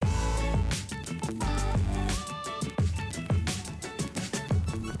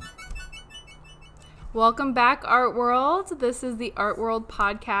Welcome back, Art World. This is the Art World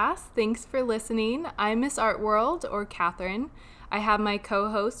podcast. Thanks for listening. I'm Miss Art World, or Catherine. I have my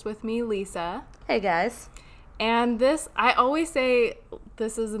co-host with me, Lisa. Hey, guys. And I always say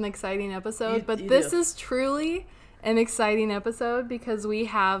this is an exciting episode, but this is truly an exciting episode because we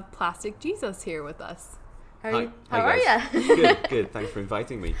have Plastic Jesus here with us. How are you? Good. Thanks for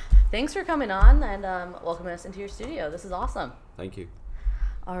inviting me. Thanks for coming on and welcoming us into your studio. This is awesome. Thank you.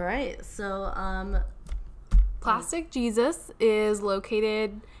 All right. So, Plastic Jesus is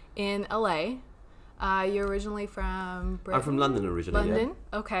located in LA. You're originally from Britain? I'm from London originally. London?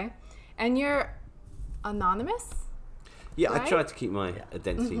 Yeah. Okay. And you're anonymous? Yeah, right? I tried to keep my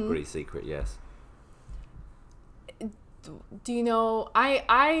identity pretty secret, yes. Do you know,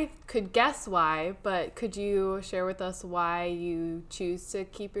 I could guess why, but could you share with us why you choose to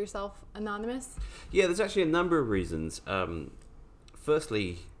keep yourself anonymous? Yeah, there's actually a number of reasons.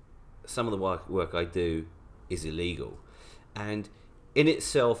 Firstly, some of the work I do is illegal, and in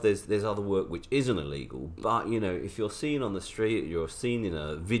itself there's other work which isn't illegal, but if you're seen on the street, you're seen in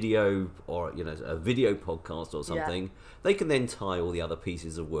a video or a video podcast or something, they can then tie all the other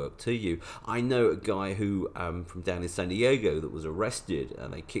pieces of work to you. I know a guy who from down in San Diego that was arrested,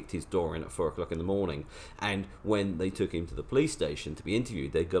 and they kicked his door in at 4:00 in the morning, and when they took him to the police station to be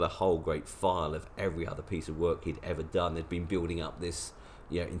interviewed, they got a whole great file of every other piece of work he'd ever done. They'd been building up this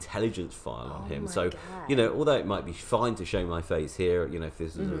intelligence file on him. So, although it might be fine to show my face here, if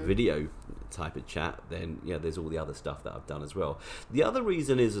this is a video type of chat, then, there's all the other stuff that I've done as well. The other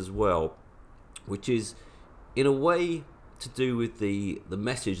reason is as well, which is in a way to do with the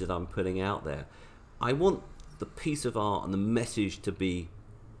message that I'm putting out there. I want the piece of art and the message to be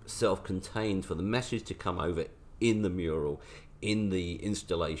self-contained, for the message to come over in the mural, in the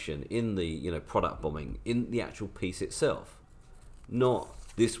installation, in the, product bombing, in the actual piece itself. Not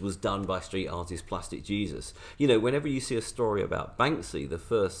this was done by street artist Plastic Jesus. Whenever you see a story about Banksy, the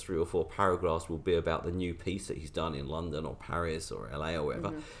first 3 or 4 paragraphs will be about the new piece that he's done in London or Paris or LA or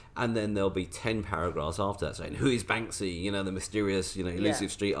whatever. And then there'll be 10 paragraphs after that saying, who is Banksy? The mysterious,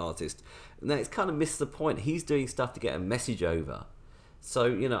 elusive street artist. And then it's kind of missed the point. He's doing stuff to get a message over.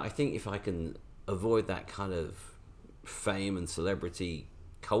 So, I think if I can avoid that kind of fame and celebrity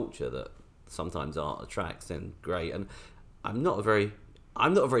culture that sometimes art attracts, then great. And I'm not a very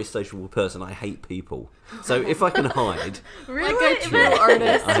sociable person. I hate people. So if I can hide, really? Like a true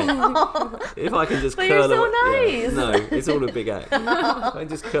artist. If I can just but curl you're so up, nice. no, it's all a big act. If I can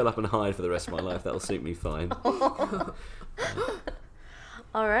just curl up and hide for the rest of my life, that'll suit me fine.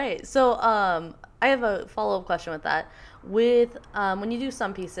 All right. So I have a follow-up question with that. With when you do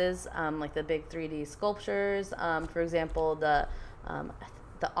some pieces, like the big 3D sculptures, for example, the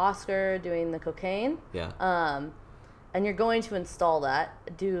Oscar doing the cocaine. Yeah. And you're going to install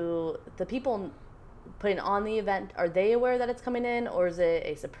that. Do the people putting on the event, are they aware that it's coming in, or is it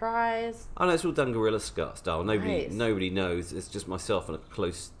a surprise? I know it's all done guerrilla style. Nice. Nobody knows. It's just myself and a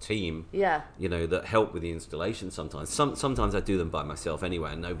close team. Yeah. That help with the installation sometimes. Sometimes I do them by myself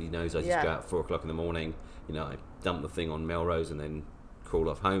anyway, and nobody knows. I just go out at 4:00 in the morning. I dump the thing on Melrose and then crawl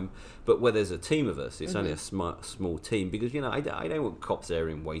off home. But where there's a team of us, it's only a small team, because I don't want cops there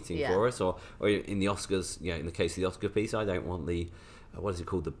in waiting for us, or in the Oscars, in the case of the Oscar piece, I don't want the what is it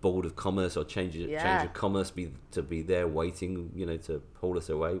called, the Board of Commerce or Change of Commerce to be there waiting, to pull us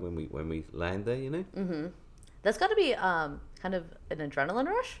away when we land there, That's got to be kind of an adrenaline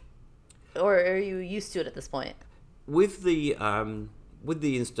rush, or are you used to it at this point? With the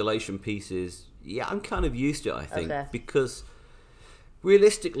installation pieces, I'm kind of used to it, I think, because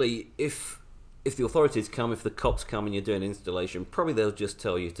realistically, if the authorities come, if the cops come and you're doing installation, probably they'll just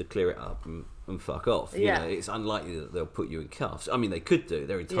tell you to clear it up and fuck off. It's unlikely that they'll put you in cuffs. I mean, they could do.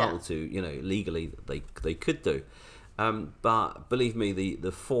 They're entitled to. Legally they could do. But believe me,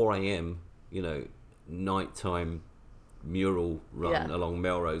 the 4 a.m. Nighttime mural run along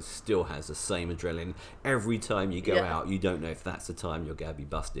Melrose still has the same adrenaline. Every time you go out, you don't know if that's the time you're going to be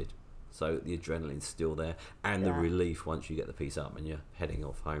busted. So the adrenaline's still there, and the relief once you get the piece up and you're heading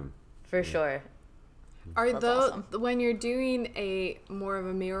off home. For sure. Are That's those awesome. When you're doing more of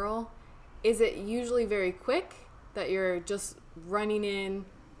a mural, is it usually very quick that you're just running in,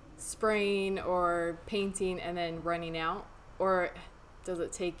 spraying or painting, and then running out, or does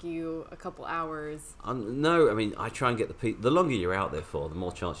it take you a couple hours? No, I mean, I try and get the longer you're out there for, the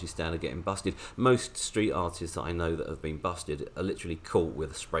more chance you stand of getting busted. Most street artists that I know that have been busted are literally caught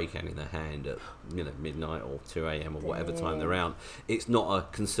with a spray can in their hand at midnight or 2 a.m. or whatever time they're out. It's not a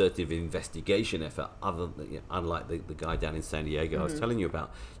concerted investigation effort, unlike the guy down in San Diego I was telling you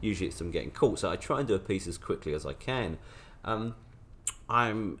about. Usually it's them getting caught. So I try and do a piece as quickly as I can.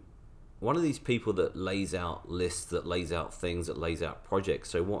 I'm one of these people that lays out lists, that lays out things, that lays out projects.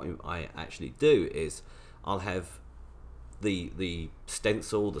 So what I actually do is I'll have the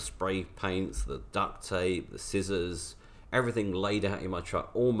stencil, the spray paints, the duct tape, the scissors, everything laid out in my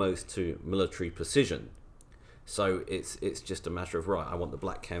truck almost to military precision. So it's just a matter of, right, I want the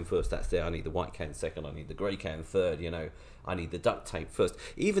black can first, that's there, I need the white can second, I need the grey can third, I need the duct tape first.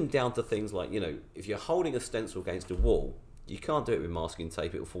 Even down to things like, if you're holding a stencil against a wall, you can't do it with masking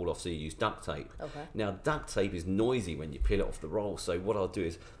tape, it'll fall off, so you use duct tape. Okay. Now, duct tape is noisy when you peel it off the roll, so what I'll do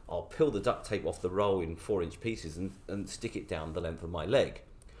is I'll peel the duct tape off the roll in 4-inch pieces and stick it down the length of my leg.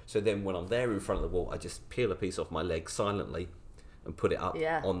 So then when I'm there in front of the wall, I just peel a piece off my leg silently and put it up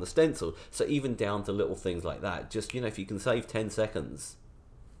on the stencil. So even down to little things like that, just, if you can save 10 seconds,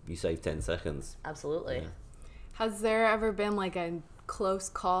 you save 10 seconds. Absolutely. Yeah. Has there ever been like a close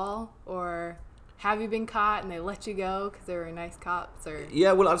call, or have you been caught and they let you go because they were nice cops? Or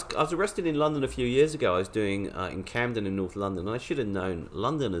Yeah, well, I was arrested in London a few years ago. I was doing in Camden in North London, and I should have known.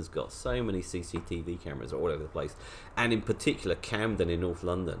 London has got so many CCTV cameras all over the place, and in particular Camden in North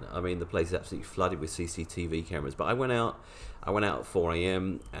London. I mean, the place is absolutely flooded with CCTV cameras. But I went out at 4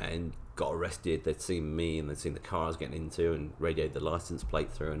 a.m. and got arrested. They'd seen me and they'd seen the car I was getting into and radioed the license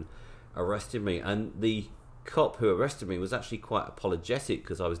plate through and arrested me. And the cop who arrested me was actually quite apologetic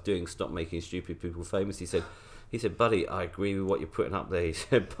because I was doing Stop Making Stupid People Famous. He said, buddy, I agree with what you're putting up there. He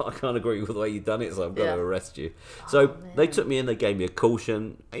said, but I can't agree with the way you've done it, so I'm going to arrest you. So they took me in, they gave me a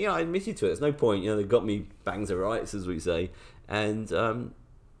caution. And, I admitted to it. There's no point. They got me bangs of rights, as we say. And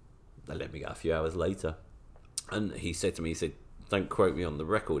they let me go a few hours later. And he said to me, don't quote me on the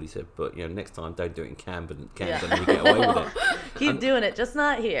record. He said, but next time don't do it in Camden and you get away with it. Keep doing it, just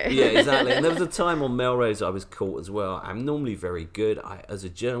not here. Yeah, exactly. And there was a time on Melrose I was caught as well. I'm normally very good. As a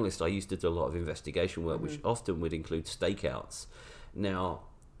journalist, I used to do a lot of investigation work, which often would include stakeouts. Now,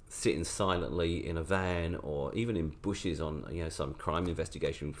 sitting silently in a van or even in bushes on some crime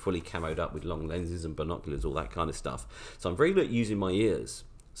investigation, fully camoed up with long lenses and binoculars, all that kind of stuff. So I'm very good at using my ears.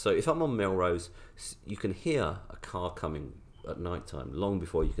 So if I'm on Melrose, you can hear a car coming at night time long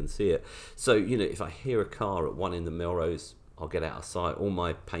before you can see it. So if I hear a car at one end of Melrose, I'll get out of sight. All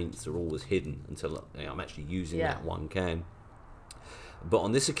my paints are always hidden until I'm actually using that one can. But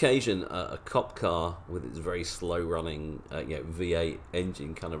on this occasion, a cop car with its very slow running V8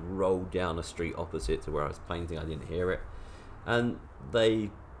 engine kind of rolled down a street opposite to where I was painting. I didn't hear it, and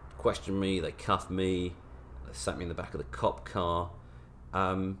they questioned me, they cuffed me, they sat me in the back of the cop car.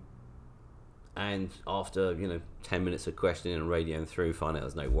 And after 10 minutes of questioning and radioing through, find out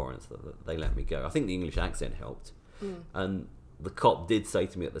there's no warrants, they let me go. I think the English accent helped. And the cop did say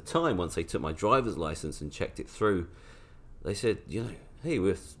to me at the time, once they took my driver's license and checked it through, they said, hey,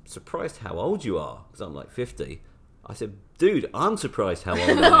 we're surprised how old you are, because I'm like 50. I said, dude, I'm surprised how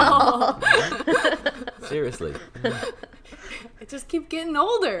old I am. Seriously. I just keep getting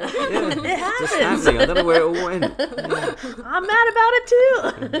older. Yeah, It happens. just happening. I don't know where it all went. Yeah. I'm mad about it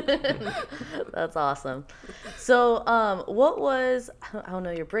too. That's awesome. So, what was, I don't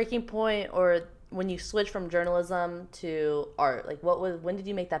know, your breaking point, or when you switched from journalism to art? Like, when did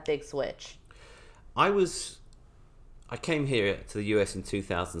you make that big switch? I came here to the US in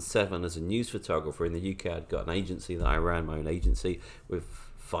 2007 as a news photographer. In the UK, I'd got an agency that I ran, my own agency, with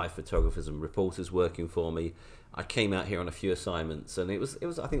 5 photographers and reporters working for me. I came out here on a few assignments, and it was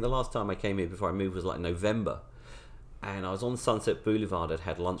I think the last time I came here before I moved was like November. And I was on Sunset Boulevard. I'd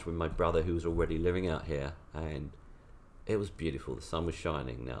had lunch with my brother who was already living out here, and it was beautiful. The sun was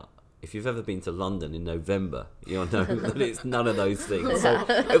shining. Now, if you've ever been to London in November, you'll know that it's none of those things. So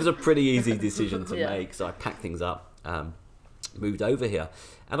it was a pretty easy decision to make. So I packed things up, moved over here,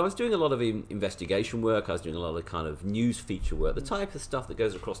 and I was doing a lot of investigation work. I was doing a lot of kind of news feature work, the type of stuff that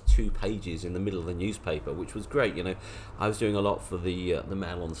goes across 2 pages in the middle of the newspaper, which was great. I was doing a lot for the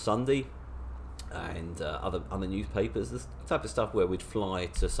Mail on Sunday and other newspapers, this type of stuff where we'd fly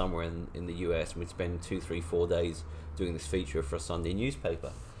to somewhere in the US and we'd spend 2, 3, 4 days doing this feature for a Sunday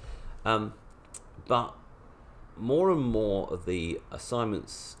newspaper. But more and more of the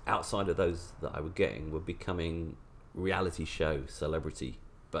assignments outside of those that I were getting were becoming reality show celebrity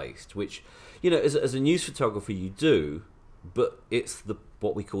based, which as a news photographer you do, but it's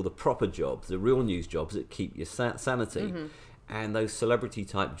what we call the proper jobs, the real news jobs that keep your sanity. And those celebrity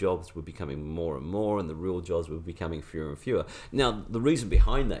type jobs were becoming more and more, and the real jobs were becoming fewer and fewer. Now the reason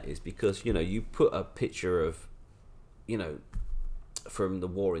behind that is because you put a picture of from the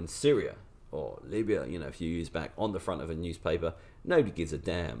war in Syria or Libya a few years back on the front of a newspaper, nobody gives a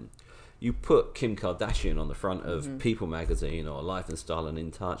damn. you put Kim Kardashian on the front of People magazine or Life and Style and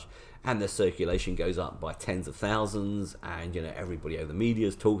In Touch, and their circulation goes up by tens of thousands, and everybody over the media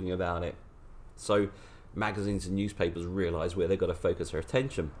is talking about it. So magazines and newspapers realize where they've got to focus their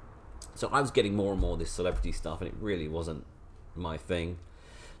attention. So I was getting more and more of this celebrity stuff, and it really wasn't my thing.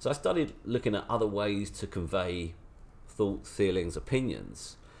 So I started looking at other ways to convey thoughts, feelings,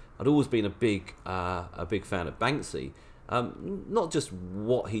 opinions. I'd always been a big fan of Banksy. Not just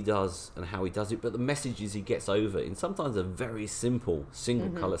what he does and how he does it, but the messages he gets over in sometimes a very simple single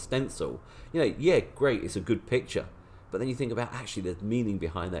colour stencil. Yeah, great, it's a good picture. But then you think about actually the meaning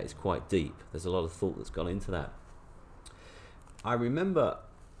behind that is quite deep. There's a lot of thought that's gone into that. I remember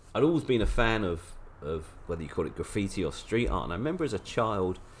I'd always been a fan of whether you call it graffiti or street art. And I remember as a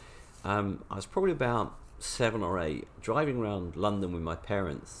child, I was probably about 7 or 8, driving around London with my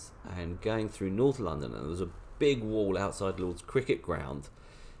parents and going through North London, and there was a big wall outside Lord's cricket ground,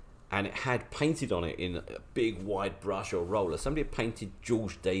 and it had painted on it in a big wide brush or roller. Somebody had painted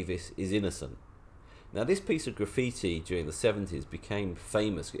 "George Davis is innocent." Now this piece of graffiti during the 70s became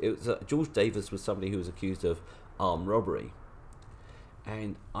famous. George Davis was somebody who was accused of armed robbery,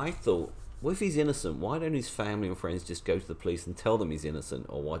 and I thought, well, if he's innocent, why don't his family and friends just go to the police and tell them he's innocent,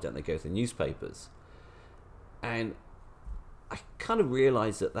 or why don't they go to the newspapers? And I kind of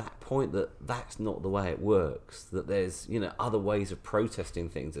realised at that point that that's not the way it works, that there's, other ways of protesting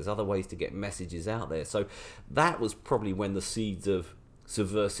things, there's other ways to get messages out there. So that was probably when the seeds of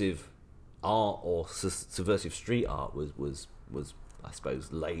subversive art or subversive street art was I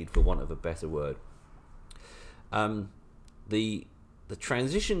suppose laid, for want of a better word. The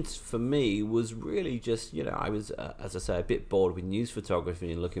transition for me was really just, I was, as I say, a bit bored with news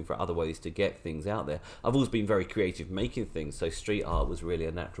photography and looking for other ways to get things out there. I've always been very creative making things, so street art was really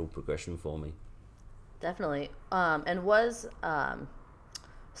a natural progression for me. Definitely. And was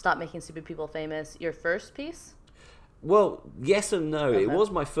Stop Making Stupid People Famous your first piece? Well, yes and no. Okay. It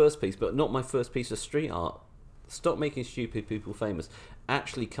was my first piece, but not my first piece of street art. Stop Making Stupid People Famous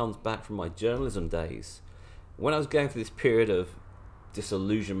actually comes back from my journalism days. When I was going through this period of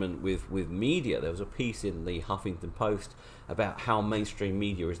disillusionment with media, there was a piece in the Huffington Post about how mainstream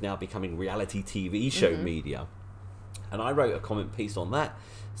media is now becoming reality TV show media, and I wrote a comment piece on that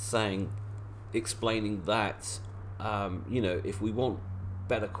explaining that if we want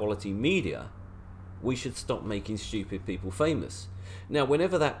better quality media, we should stop making stupid people famous. Now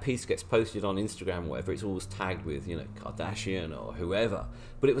whenever that piece gets posted on Instagram or whatever, it's always tagged with Kardashian or whoever,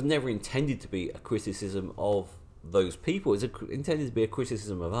 but it was never intended to be a criticism of those people. It's intended to be a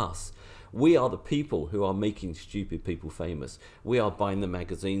criticism of us. We are the people who are making stupid people famous. We are buying the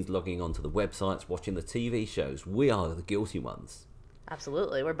magazines, logging onto the websites, watching the TV shows. We are the guilty ones.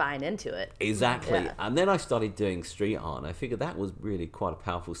 Absolutely, we're buying into it. Exactly. Yeah. And then I started doing street art, and I figured that was really quite a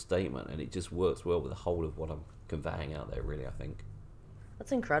powerful statement, and it just works well with the whole of what I'm conveying out there, really, I think.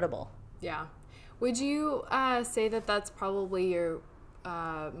 That's incredible. Yeah. Would you say that that's probably your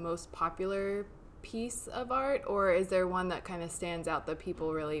most popular piece of art, or is there one that kind of stands out that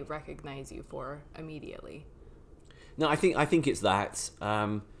people really recognize you for immediately? No, I think it's that,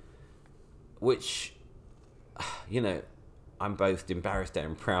 which, I'm both embarrassed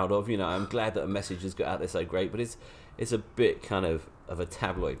and proud of. I'm glad that a message has got out there so great, but it's a bit kind of a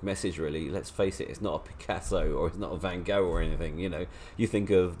tabloid message, really. Let's face it, it's not a Picasso or it's not a Van Gogh or anything. You think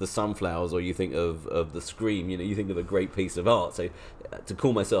of the sunflowers, or you think of the Scream. You think of a great piece of art. So to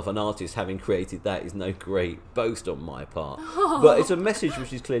call myself an artist having created that is no great boast on my part. But it's a message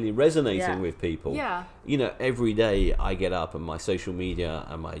which is clearly resonating with people. Yeah. Every day I get up and my social media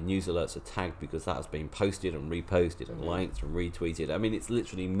and my news alerts are tagged because that has been posted and reposted and liked and retweeted. I mean, it's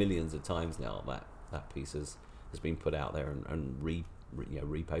literally millions of times now that piece has been put out there and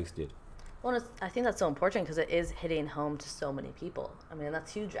reposted. Well, I think that's so important because it is hitting home to so many people. I mean,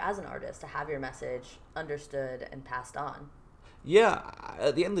 that's huge as an artist to have your message understood and passed on. Yeah,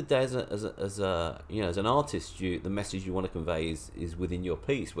 at the end of the day, as an artist, the message you want to convey is within your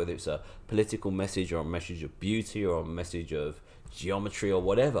piece, whether it's a political message or a message of beauty or a message of geometry or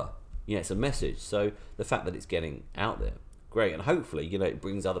whatever. It's a message. So the fact that it's getting out there, great, and hopefully, it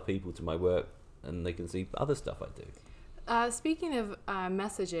brings other people to my work and they can see other stuff I do. Speaking of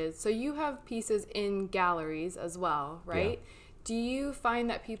messages, so you have pieces in galleries as well, right? Yeah. Do you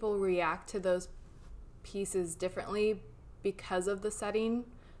find that people react to those pieces differently because of the setting?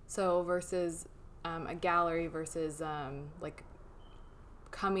 So versus a gallery versus like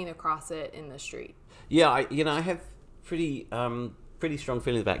coming across it in the street. Yeah, I have pretty strong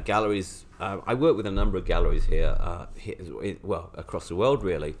feelings about galleries. I work with a number of galleries here, across the world,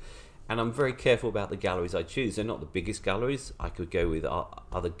 really. And I'm very careful about the galleries I choose. They're not the biggest galleries. I could go with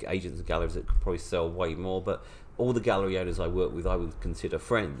other agents and galleries that could probably sell way more, but all the gallery owners I work with I would consider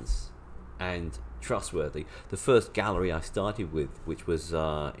friends and trustworthy. The first gallery I started with, which was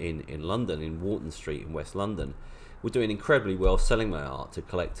in London, in Wharton Street in West London, were doing incredibly well, selling my art to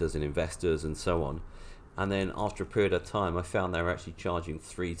collectors and investors and so on. And then after a period of time, I found they were actually charging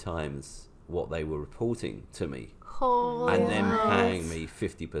 3 times what they were reporting to me. Holy And then what? paying me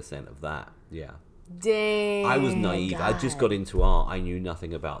 50% of that. Yeah. Dang. I was naive. I just God. got into art. I knew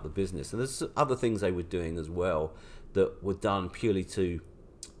nothing about the business. And there's other things they were doing as well that were done purely to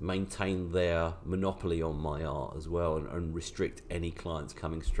maintain their monopoly on my art as well, and restrict any clients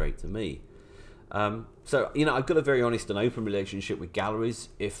coming straight to me. So, I've got a very honest and open relationship with galleries.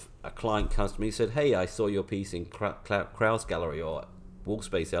 If a client comes to me and said, hey, I saw your piece in Kraus Gallery or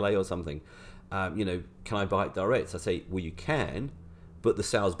Walkspace LA or something, can I buy it direct? I say, well, you can, but the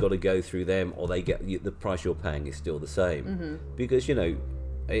sale's got to go through them, or they get the price you're paying is still the same. Because,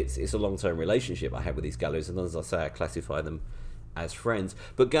 it's a long-term relationship I have with these galleries, and as I say, I classify them as friends.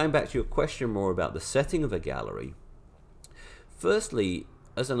 But going back to your question more about the setting of a gallery, firstly,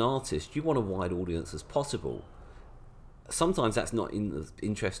 as an artist, you want a wide audience as possible. Sometimes that's not in the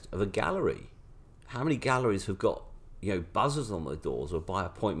interest of a gallery. How many galleries have got buzzers on their doors or by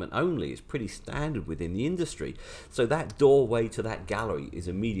appointment only? Is pretty standard within the industry. So that doorway to that gallery is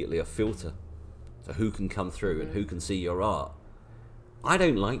immediately a filter to who can come through and who can see your art. I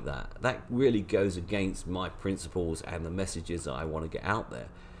don't like that. That really goes against my principles and the messages that I want to get out there.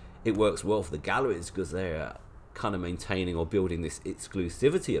 It works well for the galleries because they're kind of maintaining or building this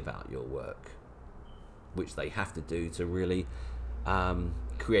exclusivity about your work, which they have to do to really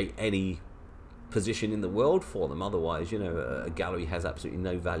create any position in the world for them. Otherwise, a gallery has absolutely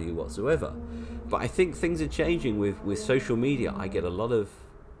no value whatsoever. But I think things are changing with social media. I get a lot of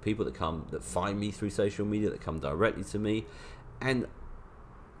people that find me through social media, that come directly to me, and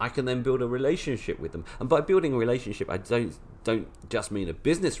I can then build a relationship with them. And by building a relationship, I don't just mean a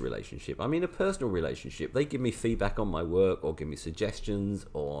business relationship. I mean a personal relationship. They give me feedback on my work, or give me suggestions,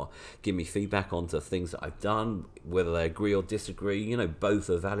 or give me feedback onto things that I've done, whether they agree or disagree.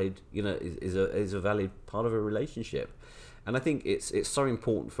 Both are valid. Is a valid part of a relationship. And I think it's so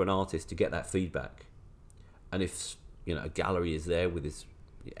important for an artist to get that feedback. And if a gallery is there with its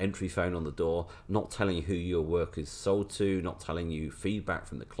entry phone on the door, not telling you who your work is sold to, not telling you feedback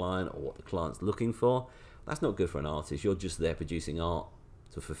from the client or what the client's looking for, that's not good for an artist. You're just there producing art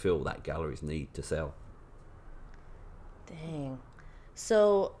to fulfill that gallery's need to sell. Dang.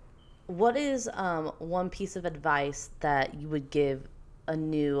 So what is one piece of advice that you would give a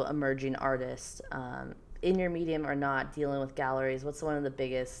new emerging artist, in your medium or not, dealing with galleries? What's one of the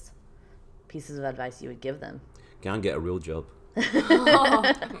biggest pieces of advice you would give them? Go and get a real job.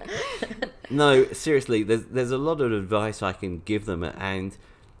 No, seriously, there's a lot of advice I can give them. And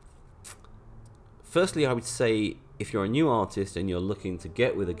firstly, I would say, if you're a new artist and you're looking to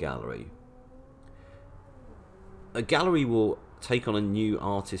get with a gallery will take on a new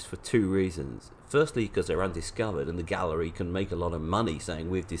artist for 2 reasons. Firstly, because they're undiscovered, and the gallery can make a lot of money saying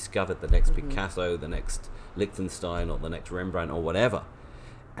we've discovered the next Picasso, the next Liechtenstein, or the next Rembrandt, or whatever.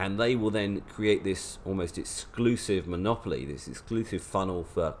 And they will then create this almost exclusive monopoly, this exclusive funnel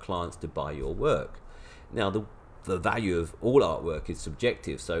for clients to buy your work. Now, the value of all artwork is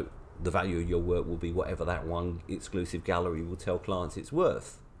subjective, so the value of your work will be whatever that one exclusive gallery will tell clients it's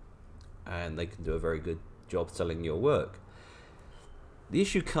worth. And they can do a very good job selling your work. The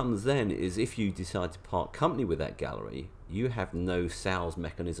issue comes then is if you decide to part company with that gallery, you have no sales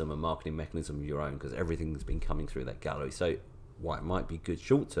mechanism and marketing mechanism of your own, because everything's been coming through that gallery. So while it might be good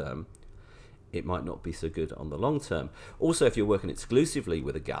short term, it might not be so good on the long term. Also, if you're working exclusively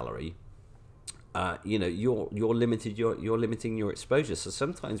with a gallery, you're limiting your exposure. So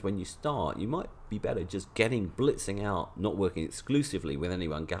sometimes when you start, you might be better just blitzing out, not working exclusively with any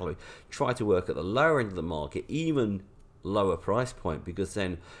one gallery. Try to work at the lower end of the market, even lower price point, because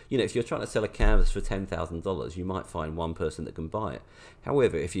then, if you're trying to sell a canvas for $10,000, you might find one person that can buy it.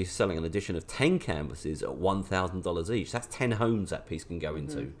 However, if you're selling an edition of 10 canvases at $1,000 each, that's 10 homes that piece can go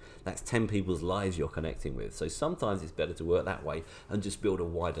into. That's 10 people's lives you're connecting with. So sometimes it's better to work that way and just build a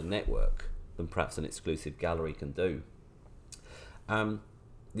wider network than perhaps an exclusive gallery can do.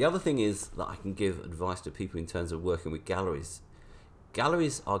 The other thing is that I can give advice to people in terms of working with galleries.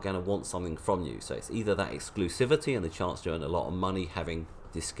 Galleries are going to want something from you. So it's either that exclusivity and the chance to earn a lot of money having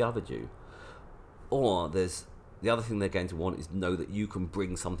discovered you, or there's the other thing they're going to want is know that you can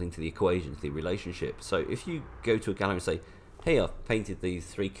bring something to the equation, to the relationship. So if you go to a gallery and say, hey, I've painted these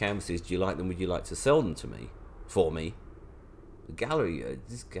 3 canvases, do you like them? Would you like to sell them to me? For me? A gallery,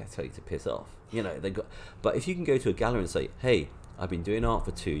 just gotta tell you to piss off. But if you can go to a gallery and say, hey, I've been doing art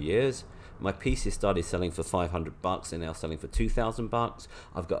for 2 years. My pieces started selling for $500 and now selling for $2,000.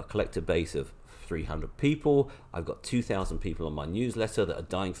 I've got a collector base of 300 people. I've got 2,000 people on my newsletter that are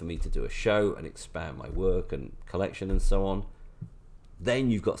dying for me to do a show and expand my work and collection and so on.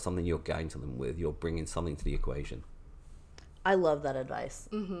 Then you've got something you're going to them with. You're bringing something to the equation. I love that advice.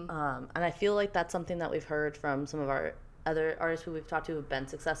 And I feel like that's something that we've heard from some of our other artists who we've talked to who've been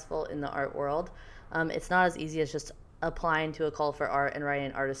successful in the art world. It's not as easy as just applying to a call for art and writing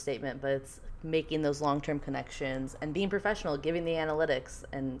an artist statement, but it's making those long-term connections and being professional, giving the analytics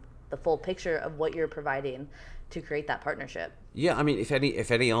and the full picture of what you're providing to create that partnership. Yeah, I mean, if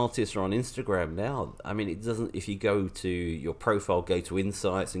any artists are on Instagram now, I mean, it doesn't. If you go to your profile, go to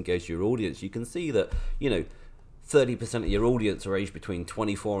insights, and go to your audience, you can see that 30% of your audience are aged between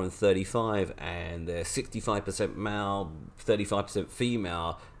 24 and 35, and they're 65% male, 35%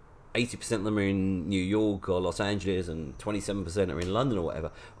 female. 80% of them are in New York or Los Angeles, and 27% are in London or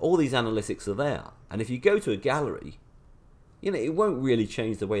whatever. All these analytics are there, and if you go to a gallery, it won't really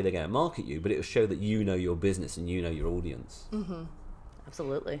change the way they're going to market you, but it will show that you know your business and you know your audience.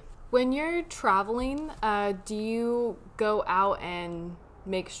 Absolutely. When you're traveling, do you go out and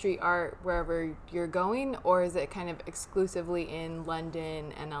make street art wherever you're going, or is it kind of exclusively in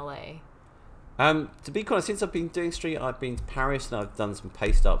London and LA? To be honest, since I've been doing street art, I've been to Paris and I've done some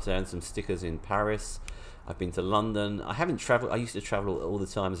paste ups there and some stickers in Paris. I've been to London. I haven't traveled. I used to travel all the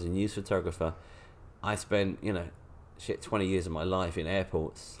time as a news photographer. I spent 20 years of my life in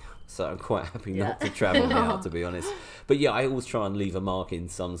airports, so I'm quite happy not to travel now, to be honest. But yeah, I always try and leave a mark in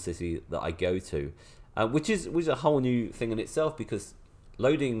some city that I go to, which is a whole new thing in itself, because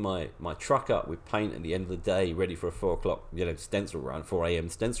loading my truck up with paint at the end of the day, ready for a 4 o'clock stencil run, 4 a.m.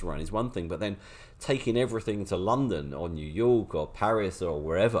 stencil run is one thing, but then taking everything to London or New York or Paris or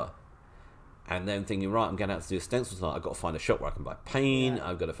wherever, and then thinking, right, I'm going out to do a stencil tonight. I've got to find a shop where I can buy paint.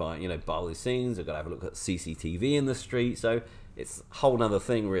 I've got to find, buy all these things. I've got to have a look at CCTV in the street. So it's a whole other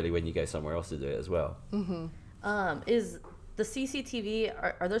thing, really, when you go somewhere else to do it as well. Is the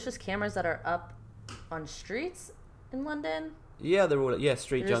CCTV, are those just cameras that are up on streets in London? Yeah, they're all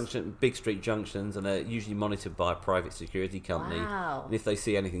big street junctions, and they're usually monitored by a private security company. Wow. And if they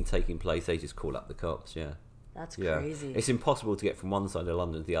see anything taking place, they just call up the cops. Yeah. That's crazy. It's impossible to get from one side of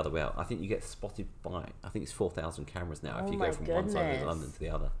London to the other way. I think you get spotted by, I think it's 4,000 cameras now if you go from one side of London to the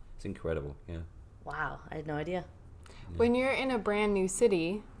other. It's incredible, yeah. Wow, I had no idea. When you're in a brand new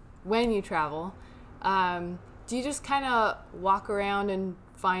city, when you travel, do you just kind of walk around and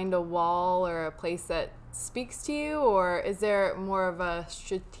find a wall or a place that speaks to you, or is there more of a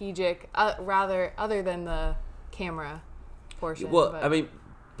strategic, rather, other than the camera portion? Well, I mean,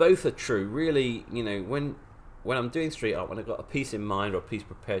 both are true. Really, when I'm doing street art, when I've got a piece in mind or a piece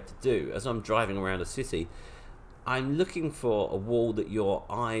prepared to do, as I'm driving around a city, I'm looking for a wall that your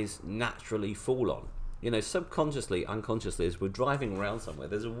eyes naturally fall on. Subconsciously, unconsciously, as we're driving around somewhere,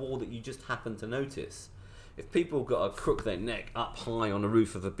 there's a wall that you just happen to notice. If people got to crook their neck up high on the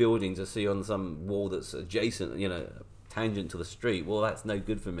roof of a building to see on some wall that's adjacent, tangent to the street, well, that's no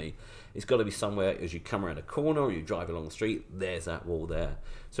good for me. It's got to be somewhere as you come around a corner or you drive along the street, there's that wall there.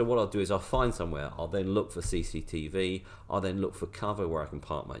 So what I'll do is I'll find somewhere, I'll then look for CCTV, I'll then look for cover where I can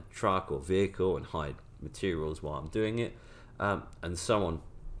park my truck or vehicle and hide materials while I'm doing it, and so on.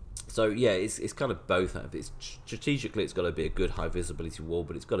 So yeah, it's kind of both. Strategically, it's got to be a good high visibility wall,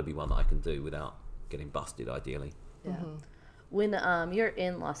 but it's got to be one that I can do without getting busted, ideally. Yeah. When you're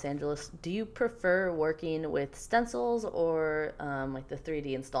in Los Angeles, do you prefer working with stencils or like the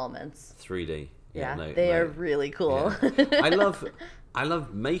 3D installments? 3D. They are really cool. Yeah. I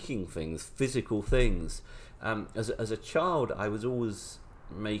love making things, physical things. As a child, I was always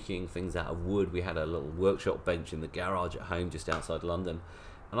making things out of wood. We had a little workshop bench in the garage at home just outside London,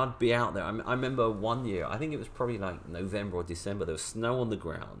 and I'd be out there. I remember one year, I think it was probably like November or December, there was snow on the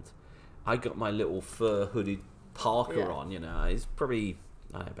ground. I got my little fur hooded parka on, it's probably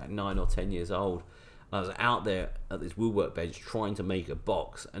about 9 or 10 years old. I was out there at this woodwork bench trying to make a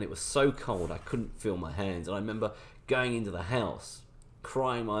box, and it was so cold I couldn't feel my hands. And I remember going into the house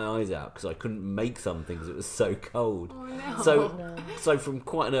crying my eyes out because I couldn't make something because it was so cold. Oh, no. So from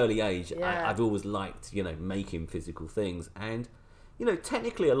quite an early age, I've always liked making physical things. And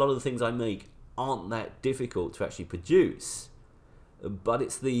technically a lot of the things I make aren't that difficult to actually produce, but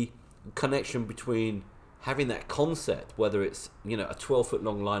it's the connection between having that concept, whether it's a 12-foot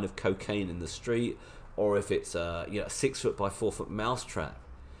long line of cocaine in the street, or if it's a 6 foot by 4 foot mousetrap.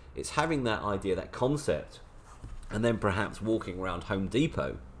 It's having that idea, that concept, and then perhaps walking around Home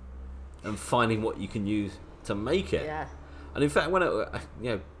Depot and finding what you can use to make it. And in fact, when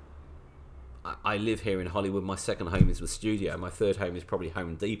I live here in Hollywood. My second home is the studio. My third home is probably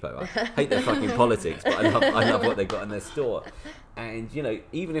Home Depot. I hate their fucking politics, but I love what they've got in their store. And,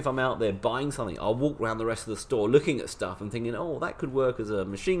 even if I'm out there buying something, I'll walk around the rest of the store looking at stuff and thinking, oh, that could work as a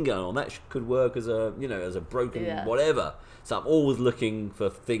machine gun, or that could work as a, as a broken whatever. So I'm always looking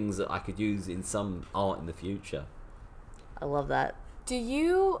for things that I could use in some art in the future. I love that. Do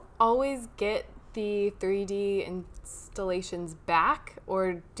you always get the 3D installations back,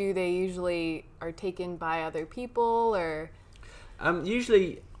 or do they usually are taken by other people, or?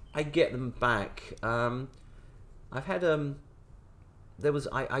 Usually I get them back. I've had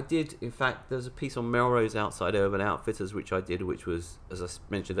I did, in fact, there's a piece on Melrose outside Urban Outfitters which I did, which was, as I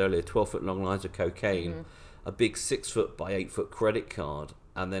mentioned earlier, 12-foot long lines of cocaine, a big 6-foot by 8-foot credit card,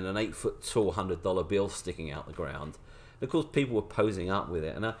 and then an 8-foot tall $100 bill sticking out the ground. And of course, people were posing up with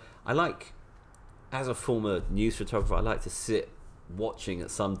it, and I like, as a former news photographer, I like to sit watching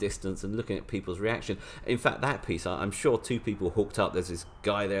at some distance and looking at people's reaction. In fact, that piece, I'm sure 2 people hooked up. There's this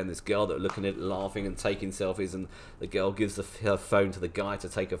guy there and this girl that are looking at it, laughing and taking selfies, and the girl gives her phone to the guy to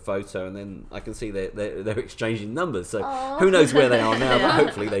take a photo, and then I can see they're exchanging numbers. So who knows where they are now, but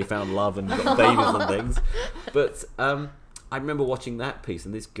hopefully they found love and got babies and things. But I remember watching that piece,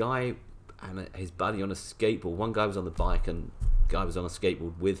 and this guy and his buddy on a skateboard. One guy was on the bike and the guy was on a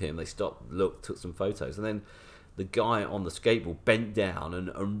skateboard with him. They stopped, looked, took some photos, and then the guy on the skateboard bent down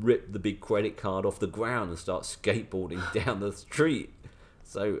and ripped the big credit card off the ground and started skateboarding down the street.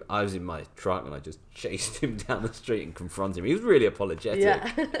 So I was in my truck and I just chased him down the street and confronted him. He was really apologetic. Yeah.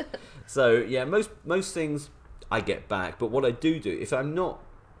 So yeah, most things I get back, but what I do if I'm not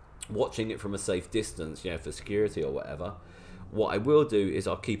watching it from a safe distance, for security or whatever, what I will do is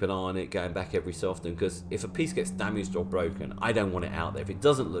I'll keep an eye on it, going back every so often, because if a piece gets damaged or broken, I don't want it out there. If it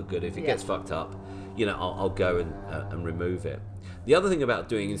doesn't look good, if it gets fucked up, I'll go and remove it. The other thing about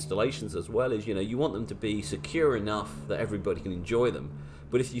doing installations as well is, you want them to be secure enough that everybody can enjoy them.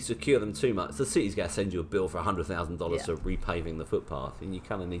 But if you secure them too much, the city's going to send you a bill for $100,000 for repaving the footpath, and you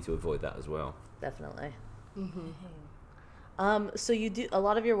kind of need to avoid that as well. Definitely. Mm-hmm. So you do, a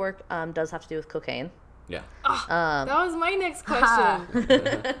lot of your work does have to do with cocaine. Yeah. That was my next question.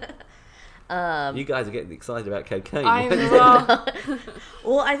 You guys are getting excited about cocaine. I know.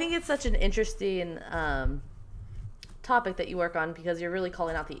 Well, I think it's such an interesting topic that you work on, because you're really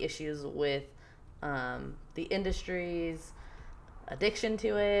calling out the issues with the industry's addiction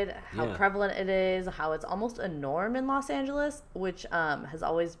to it, how prevalent it is, how it's almost a norm in Los Angeles, which has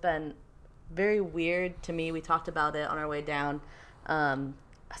always been very weird to me. We talked about it on our way down.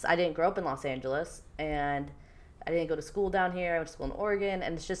 I didn't grow up in Los Angeles, and I didn't go to school down here. I went to school in Oregon,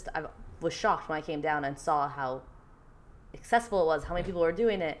 and it's just, I was shocked when I came down and saw how accessible it was, how many people were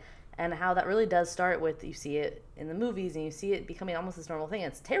doing it, and how that really does start with, you see it in the movies, and you see it becoming almost this normal thing.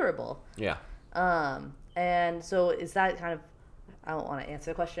 It's terrible. Yeah. And so is that kind of, I don't want to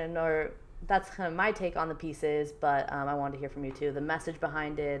answer the question, or that's kind of my take on the pieces, but I wanted to hear from you too, the message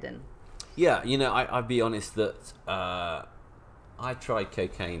behind it. And yeah, I'd be honest that I tried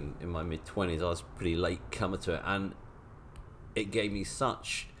cocaine in my mid-20s. I was a pretty late comer to it, and it gave me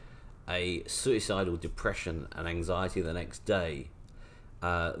such a suicidal depression and anxiety the next day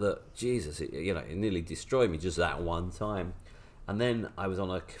that, Jesus, it nearly destroyed me just that one time. And then I was on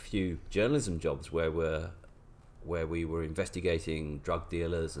a few journalism jobs where we were investigating drug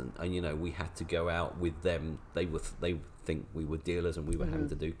dealers, and we had to go out with them. They think we were dealers, and we were having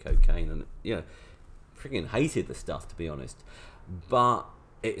to do cocaine, and freaking hated the stuff, to be honest. But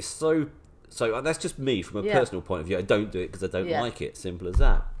it's so that's just me from a personal point of view. I don't do it because I don't like it, simple as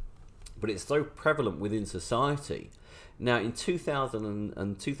that. But it's so prevalent within society. Now, in 2000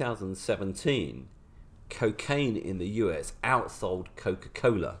 and 2017, cocaine in the US outsold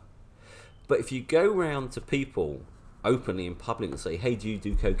Coca-Cola. But if you go round to people openly in public and say, hey, do you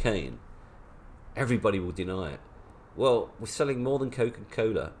do cocaine? Everybody will deny it. Well, we're selling more than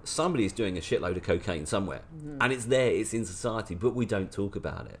Coca-Cola. Somebody's doing a shitload of cocaine somewhere. And it's there, it's in society, but we don't talk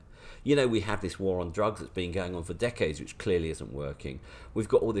about it. We have this war on drugs that's been going on for decades, which clearly isn't working. We've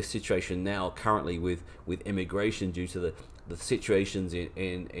got all this situation now currently with immigration due to the situations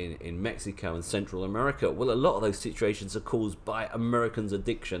in Mexico and Central America. Well, a lot of those situations are caused by Americans'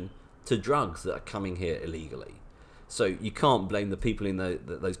 addiction to drugs that are coming here illegally. So you can't blame the people in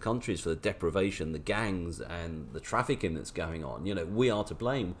those countries for the deprivation, the gangs, and the trafficking that's going on. We are to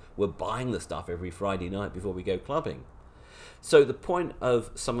blame. We're buying the stuff every Friday night before we go clubbing. So the point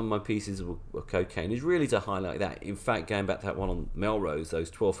of some of my pieces of cocaine is really to highlight that. In fact, going back to that one on Melrose,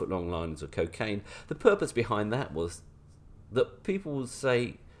 those 12-foot long lines of cocaine, the purpose behind that was that people would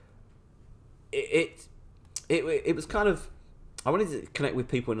say it was kind of I wanted to connect with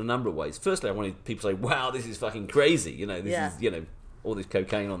people in a number of ways. Firstly, I wanted people to say, wow, this is fucking crazy. This is, all this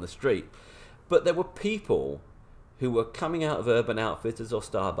cocaine on the street. But there were people who were coming out of Urban Outfitters or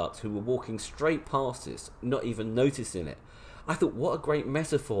Starbucks who were walking straight past this, not even noticing it. I thought, what a great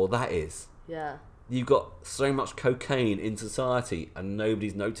metaphor that is. Yeah. You've got so much cocaine in society and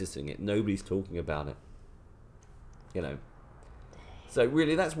nobody's noticing it. Nobody's talking about it. So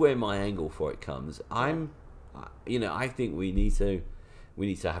really, that's where my angle for it comes. I think we need to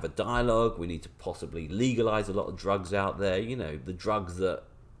have a dialogue. We need to possibly legalize a lot of drugs out there. The drugs that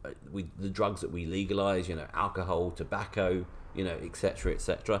we legalize, alcohol, tobacco,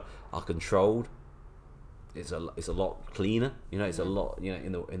 etc., are controlled. It's a lot cleaner. It's a lot,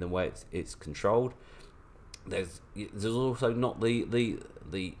 in the way it's controlled. There's also not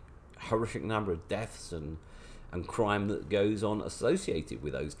the horrific number of deaths and crime that goes on associated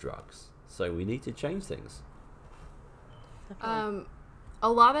with those drugs. So we need to change things. A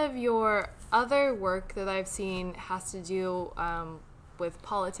lot of your other work that I've seen has to do with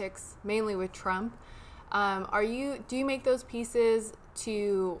politics, mainly with Trump. Do you make those pieces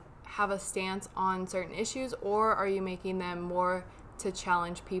to have a stance on certain issues, or are you making them more to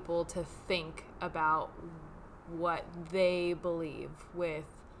challenge people to think about what they believe with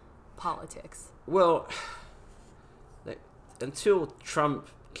politics? Well, until Trump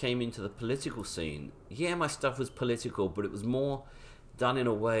came into the political scene, my stuff was political, but it was more done in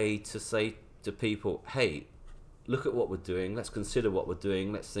a way to say to people, hey, look at what we're doing, let's consider what we're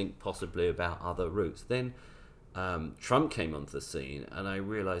doing, let's think possibly about other routes. Then Trump came onto the scene, and I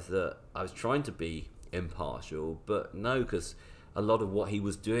realized that I was trying to be impartial, but no, because a lot of what he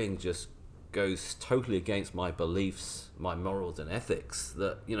was doing just goes totally against my beliefs, my morals and ethics,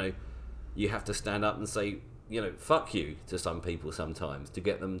 that, you have to stand up and say, fuck you to some people sometimes to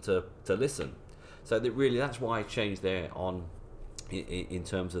get them to listen. So that really, that's why I changed there on in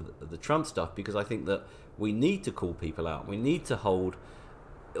terms of the Trump stuff, because I think that we need to call people out. We need to hold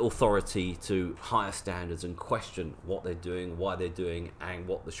authority to higher standards and question what they're doing, why they're doing, and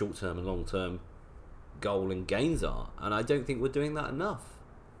what the short-term and long-term goal and gains are. And I don't think we're doing that enough.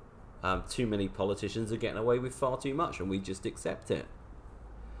 Too many politicians are getting away with far too much, and we just accept it.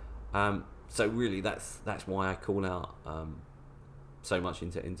 So really, that's why I call out so much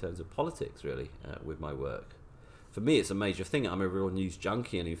in terms of politics, really, with my work. For me, it's a major thing. I'm a real news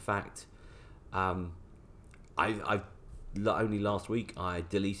junkie, and in fact, I've only last week I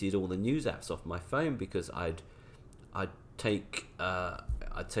deleted all the news apps off my phone because I'd take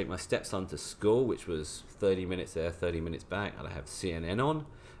my stepson to school, which was 30 minutes there, 30 minutes back, and I'd have CNN on.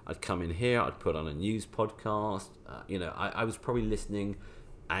 I'd come in here, I'd put on a news podcast. I was probably listening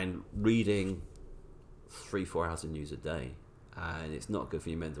and reading 3-4 hours of news a day, and it's not good for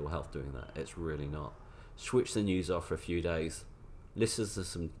your mental health doing that. It's really not. Switch the news off for a few days, listen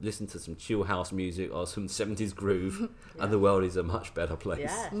to some chill house music or some 70s groove, and the world is a much better place.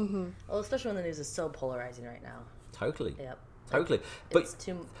 Yeah. Mm-hmm. Well, especially when the news is so polarizing right now. Totally. Yep. Totally. It's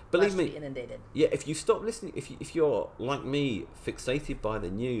too believe much me, to be inundated. Yeah, if you stop listening, if you're like me, fixated by the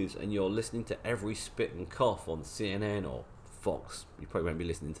news, and you're listening to every spit and cough on CNN or Fox, you probably won't be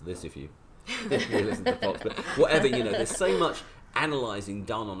listening to this if you listen to Fox, but whatever, there's so much analysing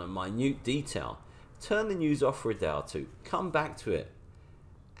done on a minute detail. Turn the news off for a day or two, come back to it,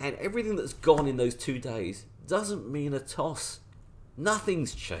 and everything that's gone in those 2 days doesn't mean a toss.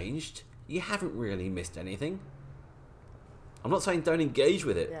 Nothing's changed. You haven't really missed anything. I'm not saying don't engage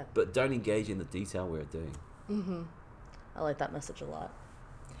with it, but don't engage in the detail we're doing. Mm-hmm. I like that message a lot.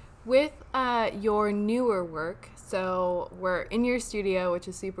 With your newer work, so we're in your studio, which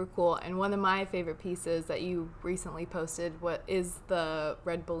is super cool, and one of my favorite pieces that you recently posted is the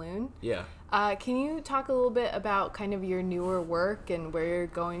red balloon. Yeah. Can you talk a little bit about kind of your newer work and where you're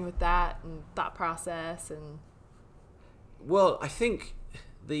going with that and thought process? And well, I think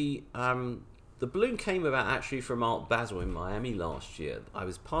the balloon came about actually from Art Basel in Miami last year. I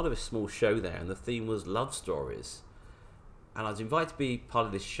was part of a small show there, and the theme was love stories. And I was invited to be part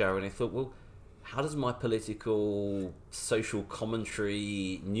of this show, and I thought, well, how does my political, social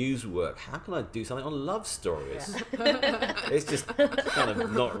commentary news work? How can I do something on love stories? Yeah. It's just kind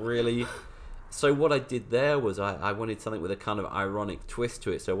of not really. So what I did there was I wanted something with a kind of ironic twist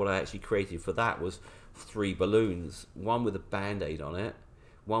to it. So what I actually created for that was 3 balloons, one with a Band-Aid on it,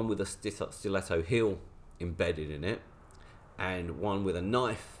 one with a stiletto heel embedded in it, and one with a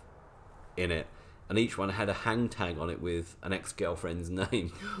knife in it. And each one had a hang tag on it with an ex-girlfriend's name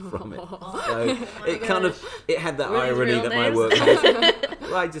from it. So it had that irony that my work has.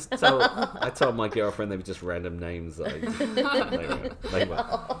 Well, I told my girlfriend they were just random names. They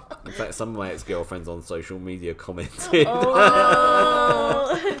were. In fact, some of my ex-girlfriends on social media commented.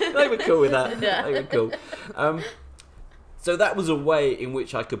 Oh. They were cool with that. Yeah. They were cool. So that was a way in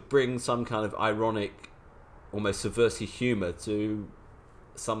which I could bring some kind of ironic, almost subversive humour to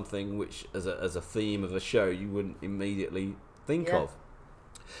something which, as a theme of a show, you wouldn't immediately think of.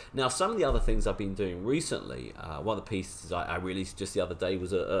 Now, some of the other things I've been doing recently, one of the pieces I released just the other day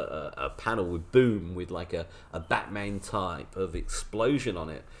was a panel with Boom, with like a Batman type of explosion on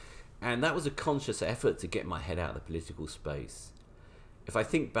it. And that was a conscious effort to get my head out of the political space. If I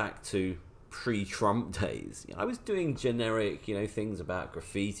think back to pre-Trump days, I was doing generic, things about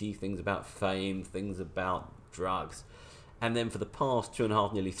graffiti, things about fame, things about drugs. And then for the past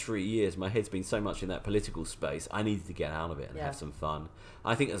 2.5, nearly 3 years, my head's been so much in that political space, I needed to get out of it and have some fun.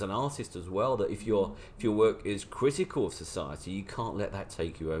 I think as an artist as well, that if your work is critical of society, you can't let that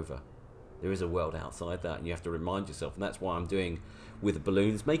take you over. There is a world outside that, and you have to remind yourself. And that's why I'm doing with the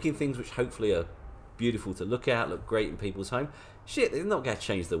balloons, making things which hopefully are beautiful to look at, look great in people's home. Shit, they're not going to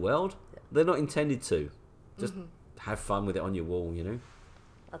change the world. They're not intended to. Just have fun with it on your wall,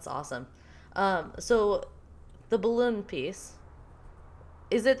 That's awesome. So the balloon piece,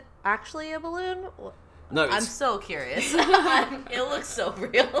 is it actually a balloon? No, I'm so curious. It looks so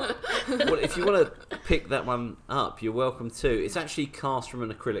real. Well, if you want to pick that one up, you're welcome to. It's actually cast from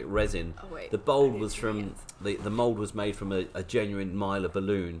an acrylic resin. Oh, wait. The mold was from the mold was made from a genuine Mylar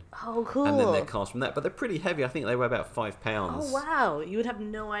balloon. Oh, cool. And then they're cast from that, but they're pretty heavy. I think they weigh about 5 pounds. Oh, wow. You would have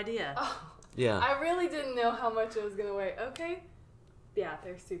no idea. Oh, Yeah. I really didn't know how much it was going to weigh. Okay. Yeah,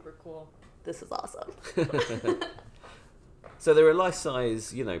 they're super cool. This is awesome. So they're a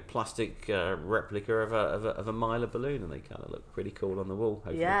life-size, plastic replica of a Mylar balloon, and they kind of look pretty cool on the wall.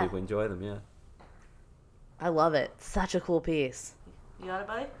 Hopefully people enjoy them. Yeah. I love it. Such a cool piece. You got it,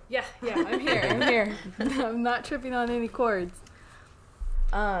 buddy? Yeah, I'm here. I'm not tripping on any cords.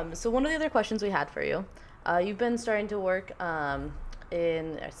 So one of the other questions we had for you, you've been starting to work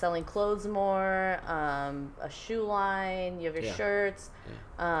in selling clothes more, a shoe line, you have your shirts.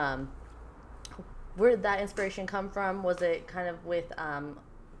 Yeah. Where did that inspiration come from? Was it kind of with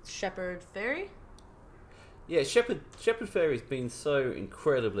Shepard Fairey? Yeah, Shepard Fairey's been so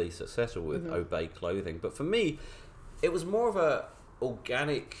incredibly successful with Obey clothing, but for me, it was more of a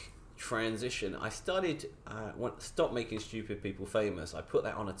organic transition. I started Stop Making Stupid People Famous. I put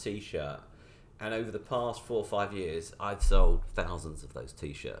that on a T-shirt, and over the past 4 or 5 years, I've sold thousands of those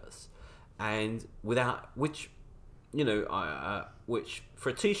T-shirts, and which for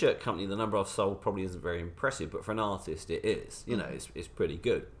a T-shirt company, the number I've sold probably isn't very impressive, but for an artist, it is. It's pretty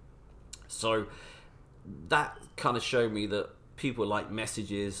good. So that kind of showed me that people like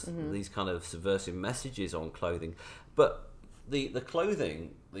messages, these kind of subversive messages on clothing. But the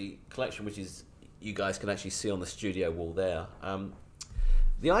clothing, the collection, which is you guys can actually see on the studio wall there.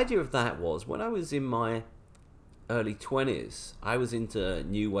 The idea of that was when I was in my early 20s, I was into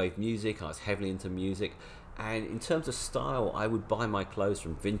new wave music. I was heavily into music. And in terms of style, I would buy my clothes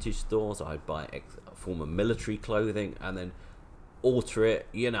from vintage stores. I'd buy former military clothing and then alter it.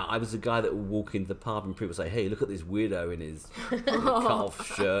 I was the guy that would walk into the pub and people would say, hey, look at this weirdo in his cut-off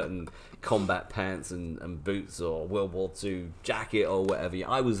shirt and combat pants and boots or World War II jacket or whatever.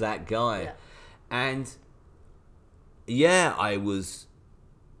 I was that guy. Yeah. And I was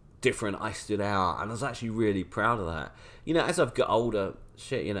different. I stood out. And I was actually really proud of that. As I've got older,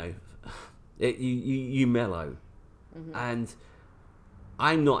 you mellow. And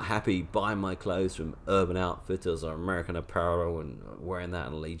I'm not happy buying my clothes from Urban Outfitters or American Apparel and wearing that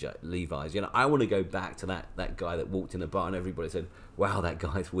and Levi's. I want to go back to that guy that walked in the bar and everybody said, wow, that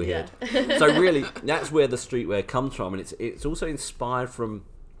guy's weird. Yeah. So really, that's where the streetwear comes from. And it's also inspired from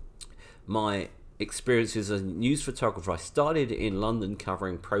my experiences as a news photographer. I started in London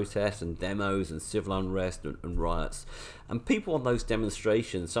covering protests and demos and civil unrest and riots. And people on those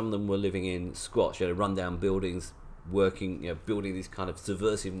demonstrations, some of them were living in squats, rundown buildings, working, building this kind of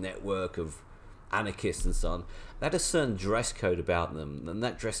subversive network of anarchists and so on. They had a certain dress code about them, and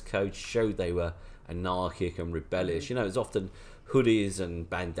that dress code showed they were anarchic and rebellious. It was often hoodies and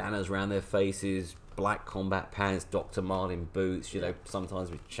bandanas around their faces, black combat pants, Dr. Martin boots, sometimes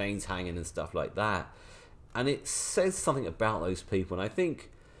with chains hanging and stuff like that. And it says something about those people, and I think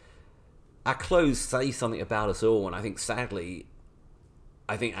our clothes say something about us all, and I think sadly,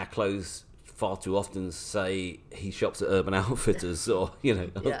 our clothes far too often say he shops at Urban Outfitters or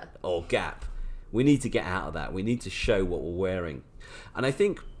or Gap. We need to get out of that. We need to show what we're wearing, and I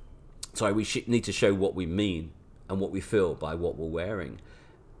think we need to show what we mean and what we feel by what we're wearing.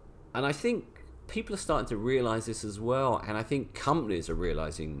 And I think people are starting to realize this as well, and I think companies are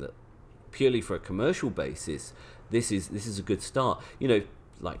realizing that purely for a commercial basis, this is a good start.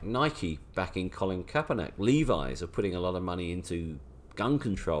 like Nike backing Colin Kaepernick, Levi's are putting a lot of money into gun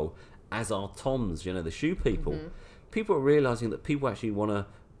control, as are Toms, you know, the shoe people. People are realizing that people actually want to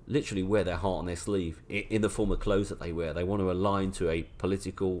literally wear their heart on their sleeve in the form of clothes that they wear. They want to align to a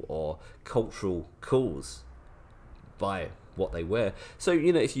political or cultural cause by what they wear. So,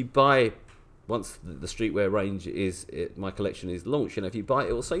 you know, if you buy, once the streetwear range my collection is launched, you know, if you buy it,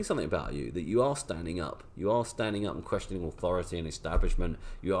 it will say something about you, that you are standing up. You are standing up and questioning authority and establishment.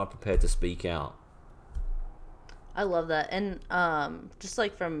 You are prepared to speak out. I love that. And just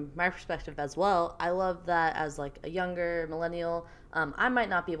like from my perspective as well, I love that as like a younger millennial, I might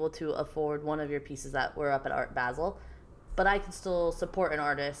not be able to afford one of your pieces that were up at Art Basel, but I can still support an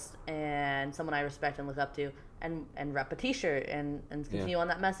artist and someone I respect and look up to and rep a t-shirt and continue on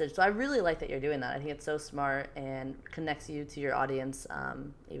that message. So I really like that you're doing that. I think it's so smart and connects you to your audience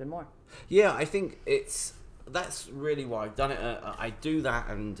even more. Yeah, I think that's really why I've done it. I do that,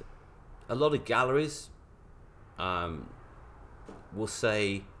 and a lot of galleries will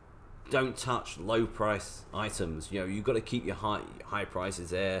say, don't touch low price items. You know, you've got to keep your high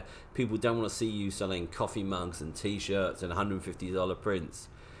prices there. People don't want to see you selling coffee mugs and t-shirts and $150 prints.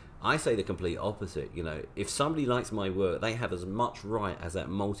 I say the complete opposite. You know, if somebody likes my work, they have as much right as that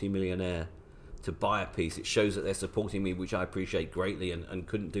multi-millionaire to buy a piece. It shows that they're supporting me, which I appreciate greatly, and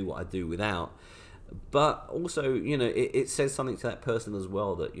couldn't do what I do without. But also, you know, it says something to that person as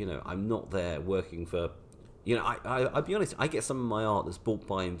well, that, you know, I'm not there working for, you know, I'll be honest, I get some of my art that's bought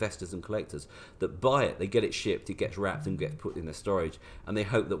by investors and collectors that buy it, they get it shipped, it gets wrapped and gets put in their storage, and they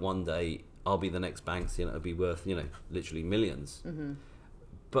hope that one day I'll be the next Banksy and it'll be worth, you know, literally millions.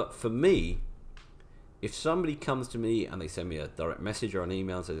 But for me, if somebody comes to me and they send me a direct message or an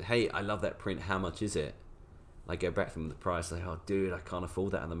email and says, hey, I love that print, how much is it? I go back from the price and say, oh, dude, I can't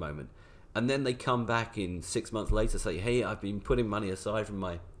afford that at the moment. And then they come back in 6 months later, say, hey, I've been putting money aside from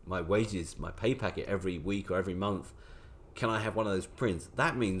my wages, my pay packet every week or every month. Can I have one of those prints?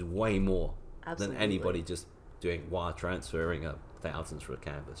 That means way more than anybody just doing wire transferring thousands for a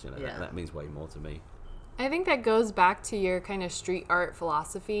canvas. You know, that means way more to me. I think that goes back to your kind of street art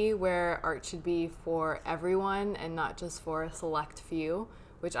philosophy, where art should be for everyone and not just for a select few,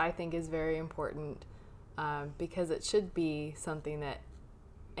 which I think is very important, because it should be something that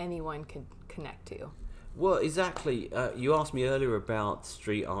anyone could connect to. Well, exactly. You asked me earlier about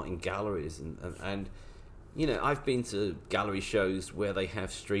street art in galleries, and you know, I've been to gallery shows where they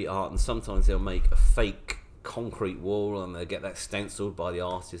have street art, and sometimes they'll make a fake concrete wall and they'll get that stenciled by the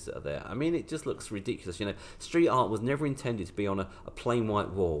artists that are there. I mean, it just looks ridiculous. You know, street art was never intended to be on a plain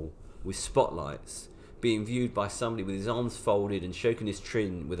white wall with spotlights, being viewed by somebody with his arms folded and shaking his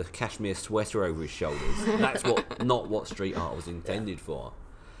chin with a cashmere sweater over his shoulders. That's not what street art was intended for.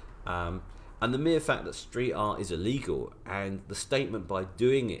 And the mere fact that street art is illegal, and the statement by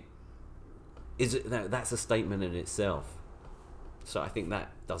doing it, that's a statement in itself. So I think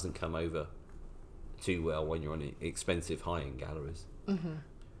that doesn't come over too well when you're on expensive high-end galleries.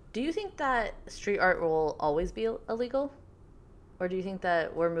 Do you think that street art will always be illegal? Or do you think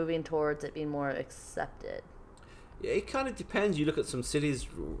that we're moving towards it being more accepted? Yeah, it kind of depends. You look at some cities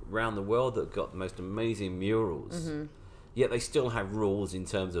around the world that have got the most amazing murals, yet they still have rules in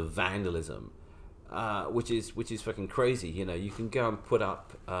terms of vandalism, which is fucking crazy. You know, you can go and put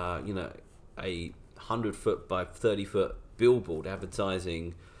up, you know, a 100-foot by 30-foot billboard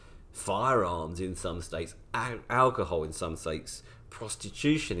advertising firearms in some states, alcohol in some states,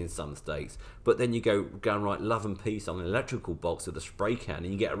 prostitution in some states, but then you go and write love and peace on an electrical box with a spray can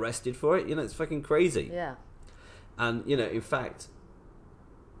and you get arrested for it. You know, it's fucking crazy. Yeah. And, you know, in fact,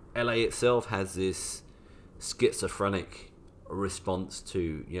 LA itself has this schizophrenic response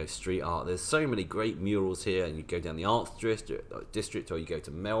to, you know, street art. There's so many great murals here, and you go down the Arts District or you go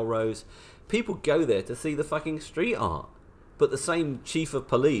to Melrose. People go there to see the fucking street art. But the same chief of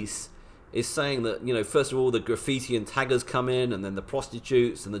police is saying that, you know, first of all, the graffiti and taggers come in, and then the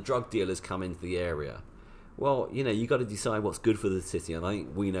prostitutes and the drug dealers come into the area. Well, you know, you got to decide what's good for the city, and I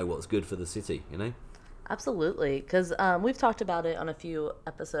think we know what's good for the city, you know? Absolutely, because we've talked about it on a few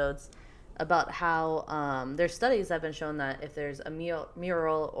episodes about how there's studies that have been shown that if there's a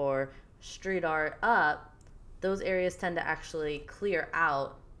mural or street art up, those areas tend to actually clear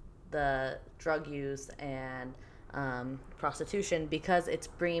out the drug use and prostitution, because it's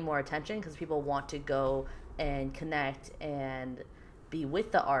bringing more attention, because people want to go and connect and be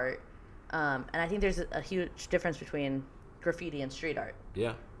with the art. And I think there's a huge difference between graffiti and street art.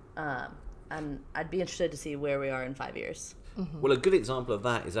 Yeah. And I'd be interested to see where we are in 5 years. Well, a good example of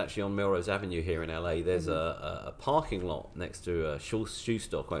that is actually on Melrose Avenue here in LA. There's a parking lot next to a shoe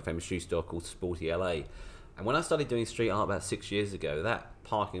store, quite famous shoe store called Sporty LA. And when I started doing street art about 6 years ago, that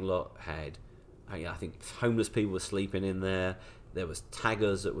parking lot had, I think homeless people were sleeping in there. There was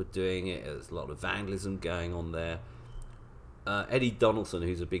taggers that were doing it. There was a lot of vandalism going on there. Eddie Donaldson,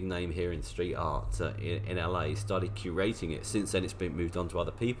 who's a big name here in street art in LA, started curating it. Since then, it's been moved on to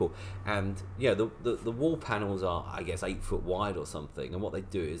other people. And yeah, the wall panels are, I guess, 8 foot wide or something. And what they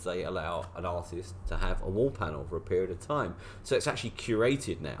do is they allow an artist to have a wall panel for a period of time. So it's actually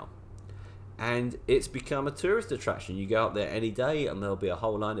curated now. And it's become a tourist attraction. You go out there any day and there'll be a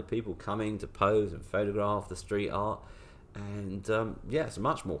whole line of people coming to pose and photograph the street art. And yeah, it's a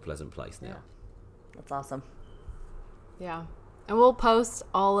much more pleasant place now. Yeah. That's awesome. Yeah. And we'll post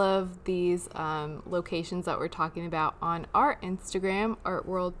all of these locations that we're talking about on our Instagram, Art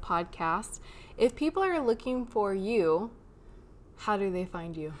World Podcast. If people are looking for you, how do they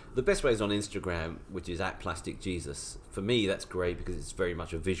find you? The best way is on Instagram, which is @PlasticJesus. For me, that's great because it's very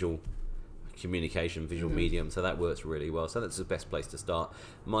much a visual communication, visual medium, so that works really well. So that's the best place to start.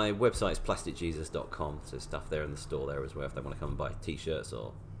 My website is plasticjesus.com, so there's stuff there in the store there as well if they want to come and buy t-shirts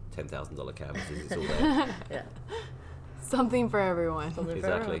or $10,000 canvases. It's all there. Yeah. Something for everyone. Something for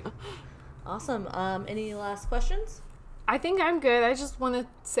Exactly. everyone. Awesome. Any last questions? I think I'm good. I just want to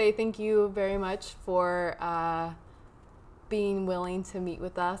say thank you very much for being willing to meet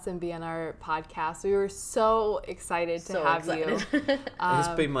with us and be on our podcast. We were so excited to have you. It's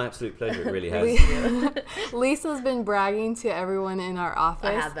been my absolute pleasure. It really has. Lisa's been bragging to everyone in our office.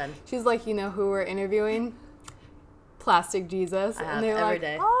 I have been. She's like, you know who we're interviewing? Plastic Jesus. I have and they're every like,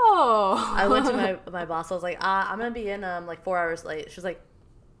 day. oh. I went to my boss. I was like, I'm going to be in like 4 hours late. She was like,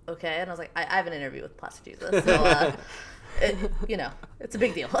 okay. And I was like, I have an interview with Plastic Jesus. So, it's a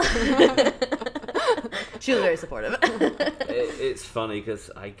big deal. She was very supportive. It's funny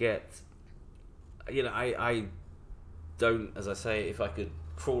because I get, I don't, as I say, if I could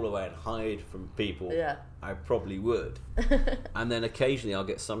crawl away and hide from people, Yeah. I probably would. And then occasionally I'll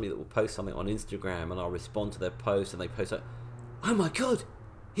get somebody that will post something on Instagram and I'll respond to their post and they post like, oh my God,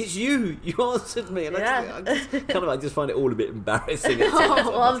 it's you answered me. And Yeah. I just find it all a bit embarrassing at times.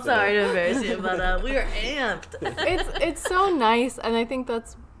 Well, I'm sorry to embarrass you, but we were amped. It's so nice, and I think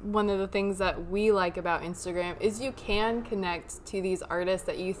that's one of the things that we like about Instagram is you can connect to these artists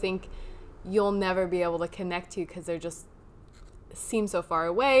that you think you'll never be able to connect to because they're just seem so far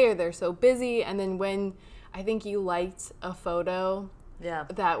away or they're so busy. And then when I think you liked a photo Yeah.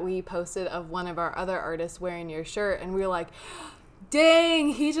 that we posted of one of our other artists wearing your shirt, and we were like, dang,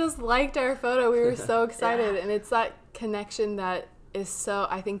 he just liked our photo. We were so excited. Yeah. And it's that connection that is so,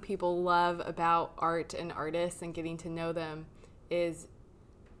 I think people love about art and artists and getting to know them is,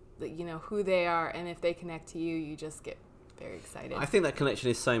 who they are. And if they connect to you, you just get very excited. I think that connection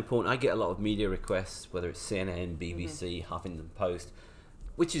is so important. I get a lot of media requests, whether it's CNN, BBC, Huffington Post,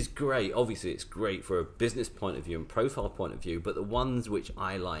 which is great. Obviously, it's great for a business point of view and profile point of view, but the ones which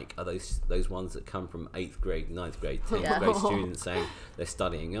I like are those ones that come from 8th grade, 9th grade, 10th grade students saying they're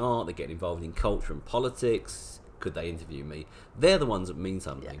studying art, they're getting involved in culture and politics. Could they interview me? They're the ones that mean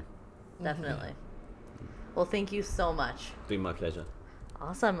something. Yeah, definitely. Well, thank you so much. It's been my pleasure.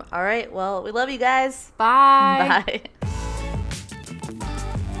 Awesome. All right. Well, we love you guys. Bye. Bye.